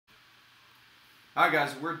All right,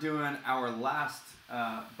 guys, we're doing our last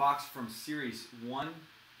box from Series 1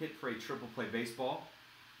 Hit Parade Triple Play Baseball.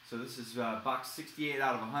 So this is box 68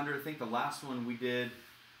 out of 100. I think the last one we did,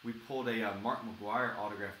 we pulled a Mark McGwire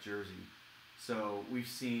autographed jersey. So we've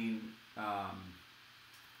seen,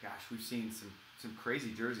 we've seen some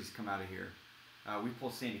crazy jerseys come out of here. We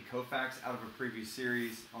pulled Sandy Koufax out of a previous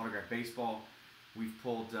series, autographed baseball. We've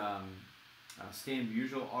pulled Stan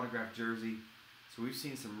Musial autographed jersey. So we've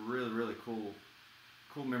seen some really cool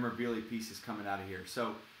memorabilia pieces coming out of here.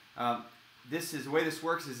 So this is the way this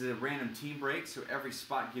works is a random team break. So every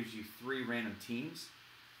spot gives you 3 random teams.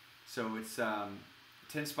 So it's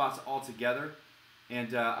 10 spots all together.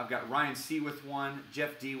 And I've got Ryan C with 1,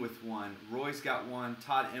 Jeff D with 1, Roy's got 1,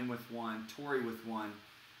 Todd M with 1, Tori with 1,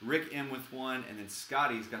 Rick M with 1, and then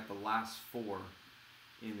Scotty's got the last 4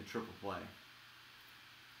 in the triple play.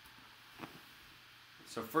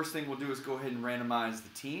 So first thing we'll do is go ahead and randomize the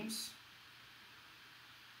teams.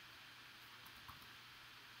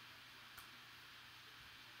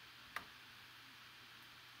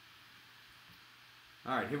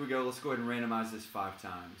 All right, here we go. Let's go ahead and randomize this 5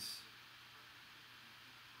 times.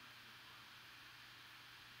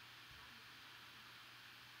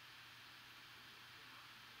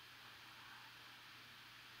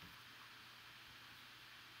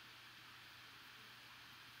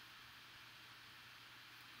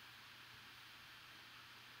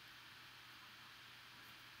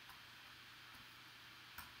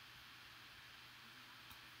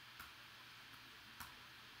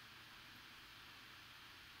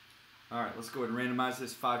 All right, let's go ahead and randomize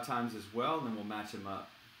this 5 times as well, and then we'll match them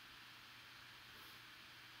up.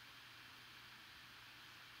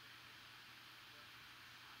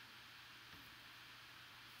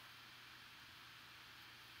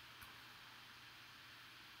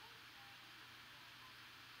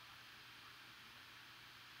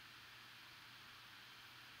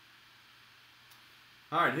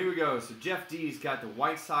 All right, here we go. So Jeff D's got the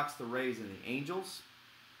White Sox, the Rays, and the Angels.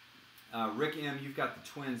 Rick M, you've got the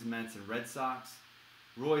Twins, Mets, and Red Sox.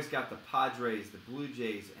 Roy's got the Padres, the Blue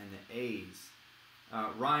Jays, and the A's.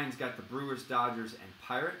 Ryan's got the Brewers, Dodgers, and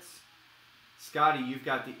Pirates. Scotty, you've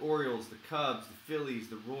got the Orioles, the Cubs, the Phillies,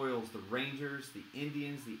 the Royals, the Rangers, the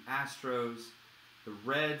Indians, the Astros, the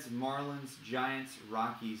Reds, Marlins, Giants,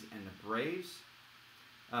 Rockies, and the Braves.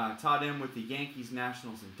 Todd M with the Yankees,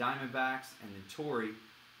 Nationals, and Diamondbacks. And then Tori,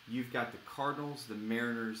 you've got the Cardinals, the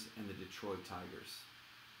Mariners, and the Detroit Tigers.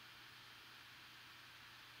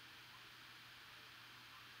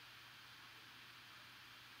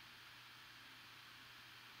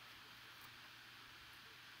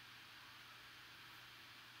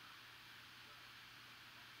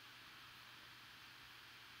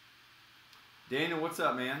 Daniel, what's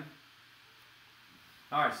up, man?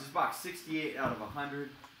 All right, so this is box 68 out of 100.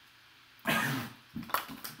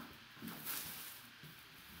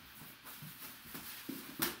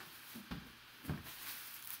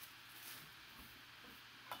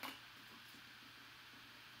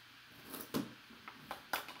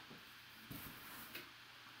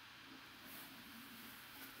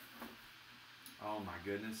 Oh my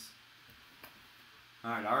goodness.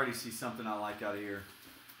 All right, I already see something I like out of here.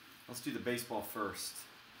 Let's do the baseball first.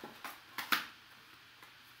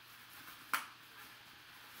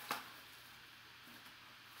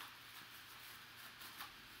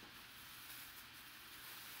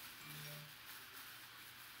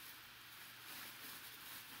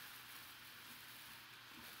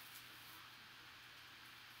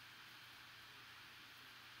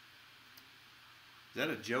 Is that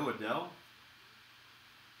a Joe Adele?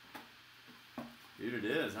 Dude, it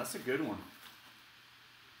is. That's a good one.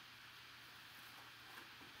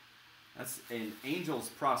 That's an Angels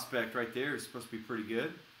prospect right there. It's supposed to be pretty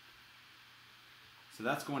good. So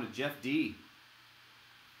that's going to Jeff D.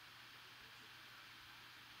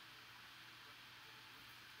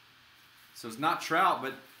 So it's not Trout,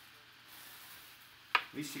 but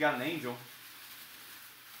at least you got an Angel.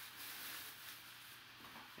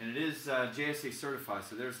 And it is JSA certified,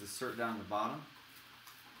 so there's the cert down the bottom.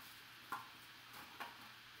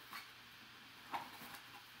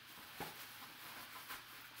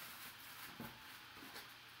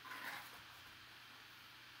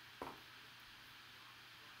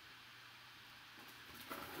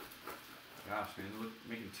 Gosh, man,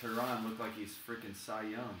 making Tehran look like he's freaking Cy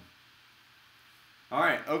Young. All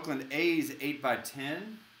right, Oakland A's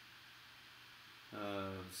 8x10.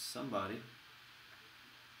 Somebody.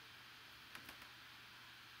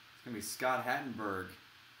 It's going to be Scott Hattenberg.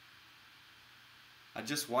 I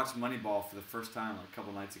just watched Moneyball for the first time like a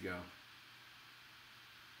couple nights ago.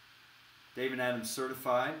 David Adams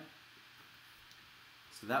certified.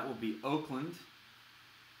 So that will be Oakland.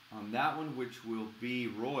 on that one, which will be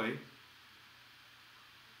Roy.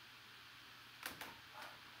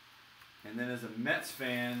 And then as a Mets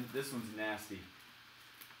fan, this one's nasty.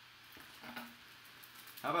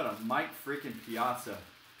 How about a Mike freaking Piazza?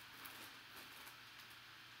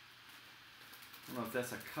 I don't know if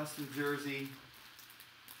that's a custom jersey.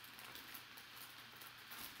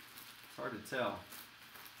 It's hard to tell.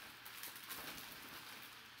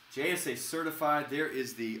 JSA certified. There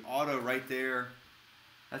is the auto right there.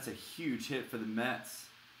 That's a huge hit for the Mets,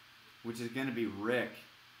 which is going to be Rick.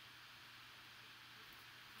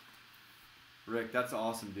 Rick, that's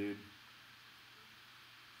awesome, dude.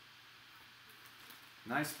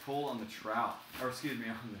 Nice pull on the Trout, or excuse me,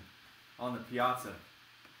 on the Piazza.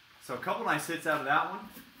 So a couple nice hits out of that one.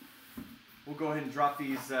 We'll go ahead and drop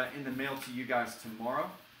these in the mail to you guys tomorrow,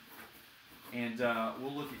 and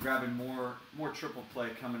we'll look at grabbing more triple play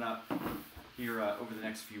coming up here over the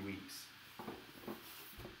next few weeks.